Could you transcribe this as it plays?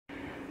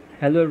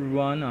Hello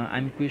everyone,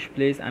 I'm Kush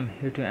Place. I'm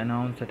here to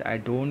announce that I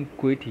don't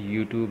quit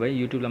YouTube है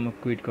युट्युबलाई म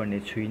quit गर्ने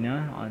छुइनँ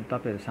अनि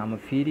तपाईहरु सामु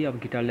फेरि अब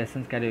गिटार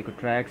लेसन्स क्यारियोको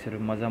ट्र्याक्सहरु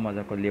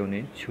मजाको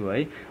ल्याउने छु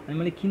है। अनि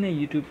मैले किन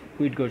युट्युब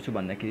क्विट गर्छु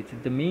भन्दाखेरि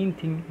चाहिँ द मेन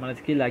थिङ मलाई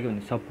चाहिँ के लाग्यो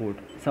भने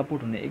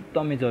सपोर्ट हुने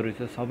एकदमै जरुरी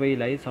छ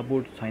सबैलाई।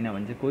 सपोर्ट छैन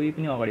भने चाहिँ कोही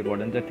पनि अगाडि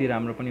बढ्दैन, जति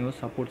राम्रो पनि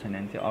होस् सपोर्ट छैन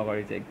भने चाहिँ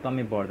अगाडि चाहिँ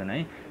एकदमै बढ्दैन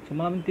है। सो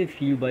मलाई पनि त्यो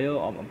फिल भयो,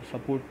 अब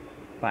सपोर्ट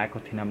पाएको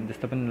थिएन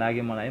जस्तो पनि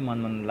लाग्यो मलाई,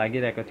 मन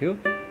लागिरहेको थियो।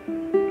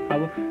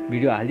 अब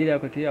भिडियो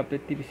हालिरहेको थिएँ, अब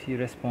त्यति बेसी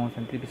रेस्पोन्स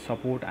अनि त्यति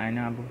सपोर्ट आएन।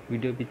 अब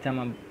भिडियो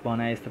बिचमा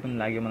बनाए जस्तो पनि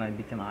लाग्यो मलाई,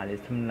 बिचमा हाले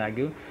जस्तो पनि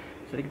लाग्यो।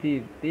 सो अलिकति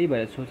त्यही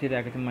भएर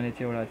सोचिरहेको थिएँ मैले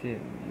चाहिँ एउटा चाहिँ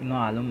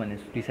नहालौँ भन्ने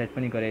डिसाइड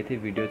पनि गरेको थिएँ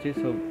भिडियो चाहिँ।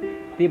 सो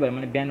त्यही भएर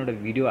मैले बिहान एउटा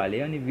भिडियो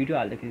हालेँ अनि भिडियो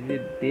हाल्दाखेरि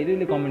चाहिँ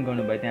धेरैले कमेन्ट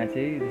गर्नुभयो, त्यहाँ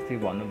चाहिँ जस्तै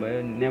भन्नुभयो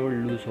नेभर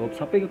लुज होप।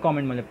 सबैको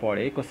कमेन्ट मैले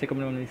पढेँ, कसैको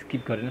पनि मैले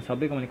स्किप गरेन,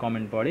 सबैको मैले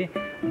कमेन्ट पढेँ।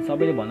 अनि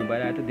सबैले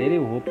भन्नुभयो त धेरै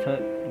होप छ,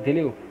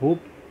 धेरै होप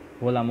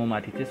होला म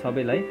माथि चाहिँ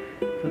सबैलाई।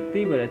 सो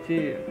त्यही भएर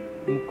चाहिँ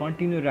म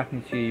कन्टिन्यू राख्ने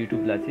छु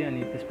युट्युबलाई चाहिँ।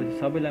 अनि त्यसपछि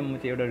सबैलाई म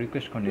चाहिँ एउटा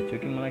रिक्वेस्ट गर्ने छु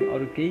कि मलाई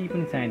अरू केही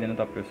पनि चाहिँदैन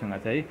तपाईहरुसँग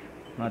चाहिँ,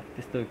 म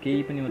त्यस्तो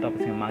केही पनि म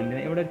तपाईसँग माग्दिनँ,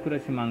 एउटा कुरा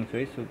चाहिँ माग्छु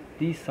है। सो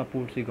प्लिज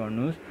सपोर्ट चाहिँ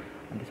गर्नुहोस्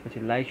अनि त्यसपछि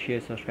लाइक शेयर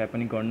सब्स्क्राइब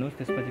पनि गर्नुहोस्।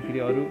 त्यसपछि फेरि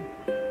अरू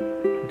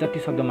जति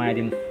सक्दो माया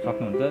दिनु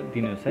सक्नुहुन्छ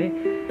दिनुहोस् है।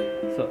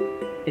 सो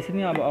यसरी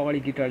नै अब अगाडि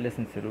गिटार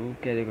लेसन्सहरु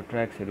क्यारियोको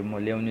ट्र्याक्सहरु म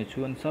ल्याउने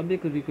छु अनि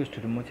सबैको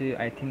रिक्वेस्टहरु म चाहिँ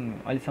आई थिंक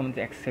अहिलेसम्म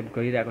चाहिँ एक्सेप्ट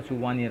गरिरहेको छु।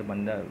 1 इयर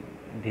भन्दा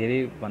धेरै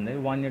भन्दै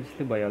 1 इयर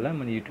जस्तै भयो होला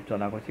मैले युट्युब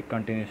चलाएको चाहिँ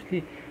कन्टिन्युअसली।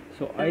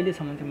 सो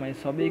अहिलेसम्म चाहिँ मैले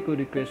सबैको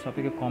रिक्वेस्ट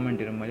सबैको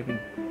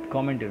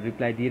कमेन्टहरु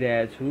रिप्लाई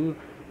दिइरहेको छु।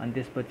 अनि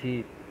त्यसपछि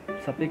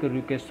सबैको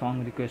रिक्वेस्ट,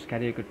 सङ रिक्वेस्ट,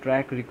 क्यारियोको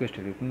ट्र्याक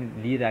रिक्वेस्टहरु पनि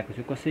लिइरहेको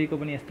छु। कसैको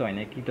पनि यस्तो हैन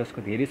कि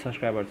जसको धेरै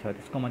सब्स्क्राइबर छ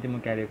त्यसको मात्रै म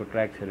क्यारियोको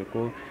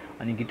ट्र्याक्सहरुको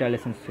अनि गिटार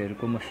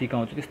लेसन्सहरुको म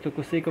सिकाउँछु, त्यस्तो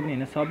कसैको पनि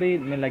हैन। सबै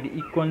मेरो लागि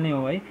इक्वल नै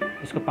हो है।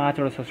 जसको 5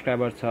 वटा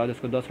सब्स्क्राइबर छ,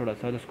 जसको 10 वटा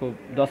छ, जसको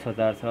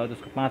 10,000 छ,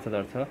 जसको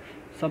 5,000 छ,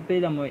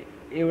 सबैलाई म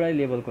एउटै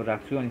लेभलको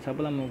राख्छु अनि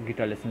सबैलाई म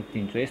गिटार लेसन्स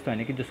दिन्छु। यस्तो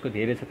हैन कि जसको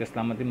धेरै छ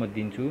त्यसलाई मात्रै म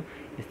दिन्छु,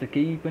 यस्तो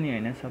केही पनि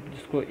हैन। सब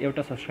जसको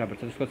एउटा सब्स्क्राइबर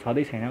छ, जसको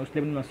छँदै छैन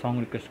उसले पनि म सङ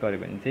रिक्वेस्ट गर्यो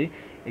भने चाहिँ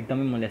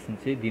एकदमै म लेसन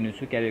चाहिँ दिनु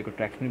छु, क्यारियोको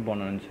ट्र्याक्स पनि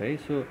बनाउनु छु है।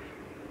 सो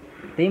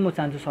त्यही म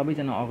चाहन्छु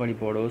सबैजना अगाडि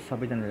बढोस्,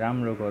 सबैजना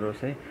राम्रो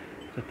गरोस् है।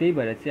 सो त्यही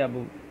भएर चाहिँ अब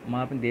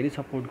मलाई पनि धेरै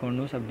सपोर्ट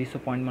गर्नुहोस्। अब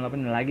डिसअपोइन्ट मलाई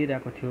पनि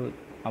लागिरहेको थियो,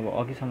 अब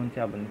अघिसम्म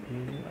चाहिँ अब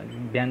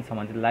बिहानसम्म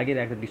चाहिँ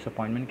लागिरहेको थियो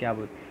डिसअपोइन्टमेन्ट कि अब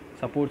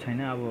सपोर्ट छैन,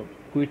 अब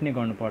क्विट नै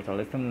गर्नुपर्छ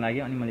होला जस्तो पनि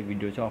लाग्यो। अनि मैले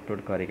भिडियो चाहिँ अपलोड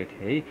गरेको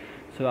थिएँ है।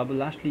 सो अब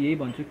लास्टली यही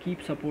भन्छु, keep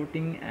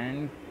supporting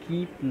and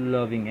keep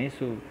loving है।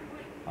 सो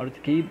अरू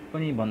चाहिँ केही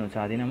पनि भन्नु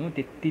चाहदिनँ म,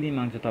 त्यति नै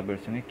माग्छु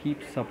तपाईहरुसँग, किप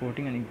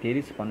सपोर्टिङ अनि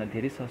धेरै भन्दा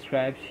धेरै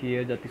सब्स्क्राइब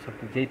शेयर जति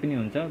सक्दो जे पनि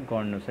हुन्छ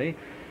गर्नुहोस् है।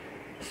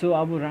 सो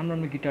अब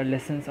राम्रो गिटार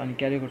लेसन्स अनि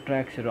क्यारियोको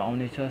ट्र्याक्सहरु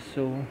आउनेछ।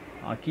 So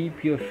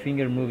keep your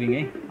finger moving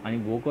है। अनि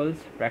भोकल्स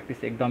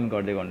प्र्याक्टिस एकदमै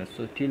गर्दै गर्नुहोस्।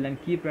 So till then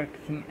keep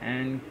practising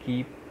and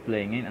keep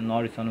playing है।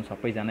 नरिसाउनु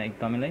सबैजना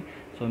एकदमैलाई।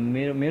 सो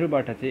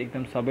मेरोबाट चाहिँ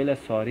एकदम सबैलाई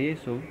सरी है।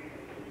 सो